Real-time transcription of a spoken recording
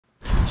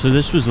So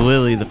this was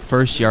literally the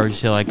first yard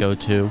sale I go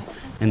to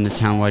in the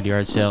townwide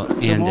yard sale,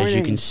 and as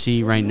you can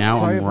see right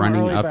now, I'm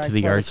running up to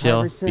the yard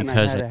sale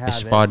because I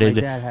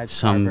spotted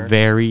some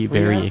very,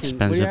 very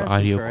expensive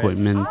audio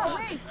equipment,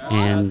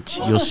 and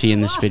you'll see in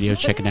this video.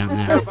 Check it out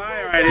now.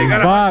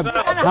 Bob,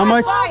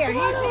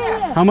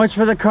 how much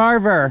for the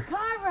carver?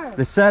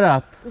 The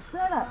setup.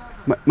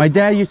 My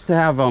dad used to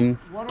have them.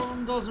 One of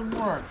them doesn't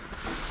work.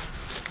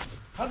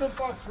 $100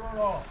 for it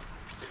all.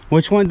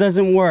 Which one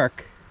doesn't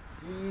work?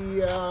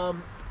 The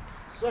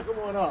second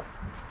one up.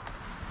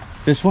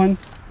 This one?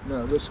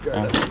 No, this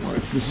guy doesn't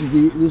work. This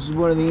is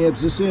one of the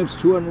amps. This amp's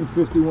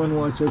 251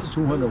 watts. That's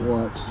 200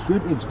 watts.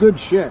 Good. It's good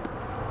shit.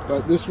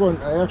 But this one,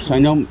 So I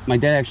know my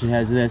dad actually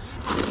has this.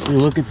 You're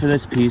looking for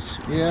this piece.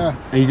 Yeah.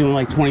 Are you doing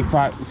like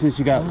 25 since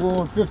you got? I'm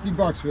going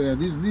 $50 for that.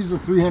 These are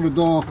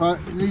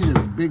 $300. These are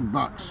big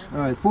bucks. All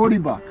right,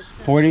 $40.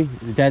 40?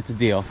 That's a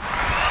deal.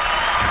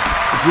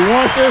 If you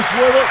want this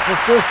with it for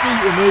 50,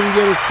 you maybe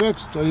get it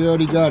fixed, or you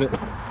already got it.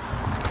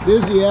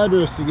 There's the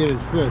address to get it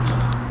fixed.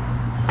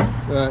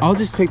 I'll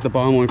just take the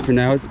bottom one for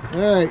now. All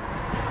right.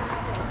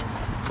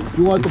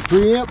 You want the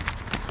preamp?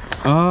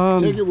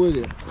 Take it with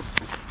you.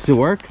 Does it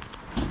work?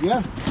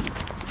 Yeah.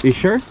 You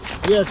sure?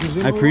 Yeah, because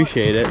you know I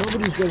appreciate it.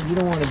 Nobody's got. You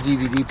don't want a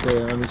DVD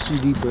player. I mean,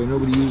 CD player.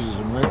 Nobody uses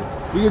them,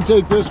 right? You can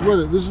take this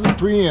with it. This is the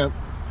preamp.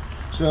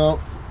 So.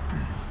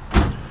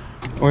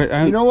 Or,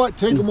 you know what?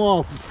 Take them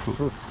all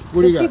for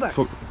what do you got?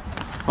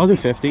 I'll do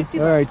 50. All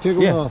right, take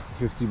them all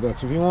for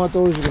 $50. If you want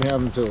those, you can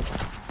have them too.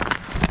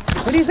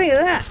 What do you think of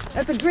that?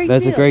 That's a great deal.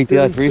 That's a great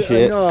deal. I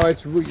appreciate it. No,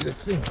 it's really, the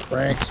thing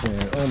cranks,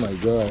 man. Oh my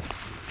god.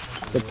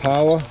 The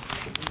power.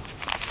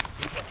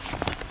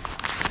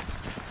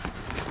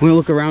 We'll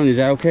look around. Is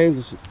that okay?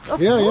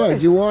 Yeah.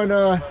 Do you want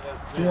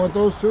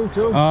those two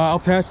too? I'll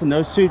pass on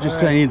those two just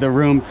because I need the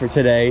room for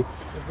today.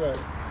 Okay.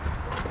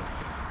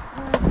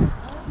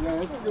 Yeah,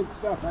 that's good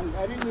stuff.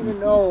 I didn't even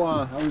know.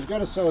 I was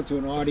gonna sell it to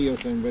an audio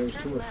thing, but it was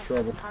too much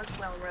trouble.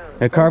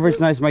 The carver's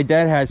nice. My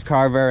dad has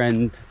carver,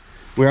 and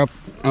we're up.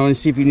 I want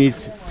to see if he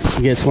needs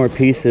to get some more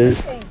pieces.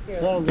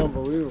 Sounds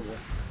unbelievable.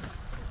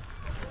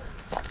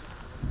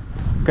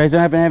 You guys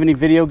don't happen to have any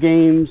video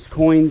games,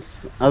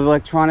 coins, other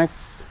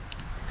electronics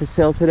for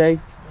sale today?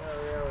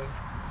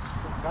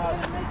 An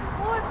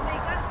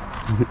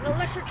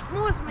electric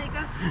s'mores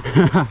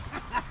maker.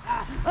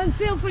 On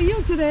sale for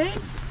you today.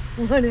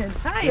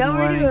 Hi, how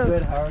are you?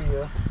 Good, how are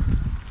you?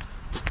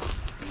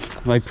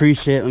 Well, I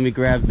appreciate it. Let me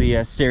grab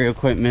the stereo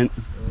equipment.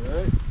 All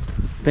right.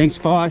 Thanks,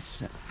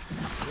 boss.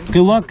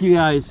 Good luck, you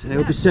guys. I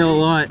hope you sell a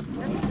lot.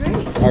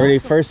 Already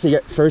first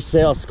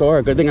sale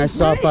score. Good thing I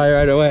stopped by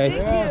right away.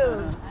 Thank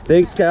you.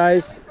 Thanks,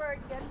 guys.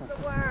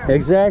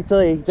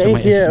 Exactly.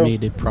 Thank you. So my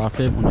estimated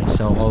profit when I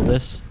sell all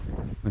this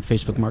on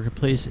Facebook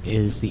Marketplace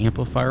is the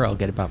amplifier. I'll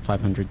get about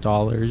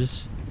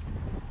 $500.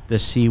 The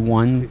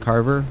C1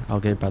 carver, I'll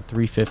get about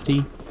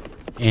 $350.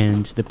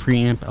 And the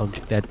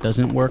preamp, that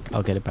doesn't work,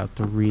 I'll get about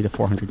 $300 to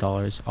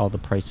 $400. All the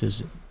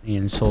prices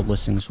and sold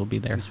listings will be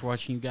there. Thanks for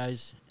watching, you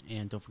guys,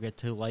 and don't forget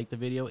to like the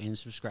video and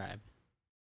subscribe.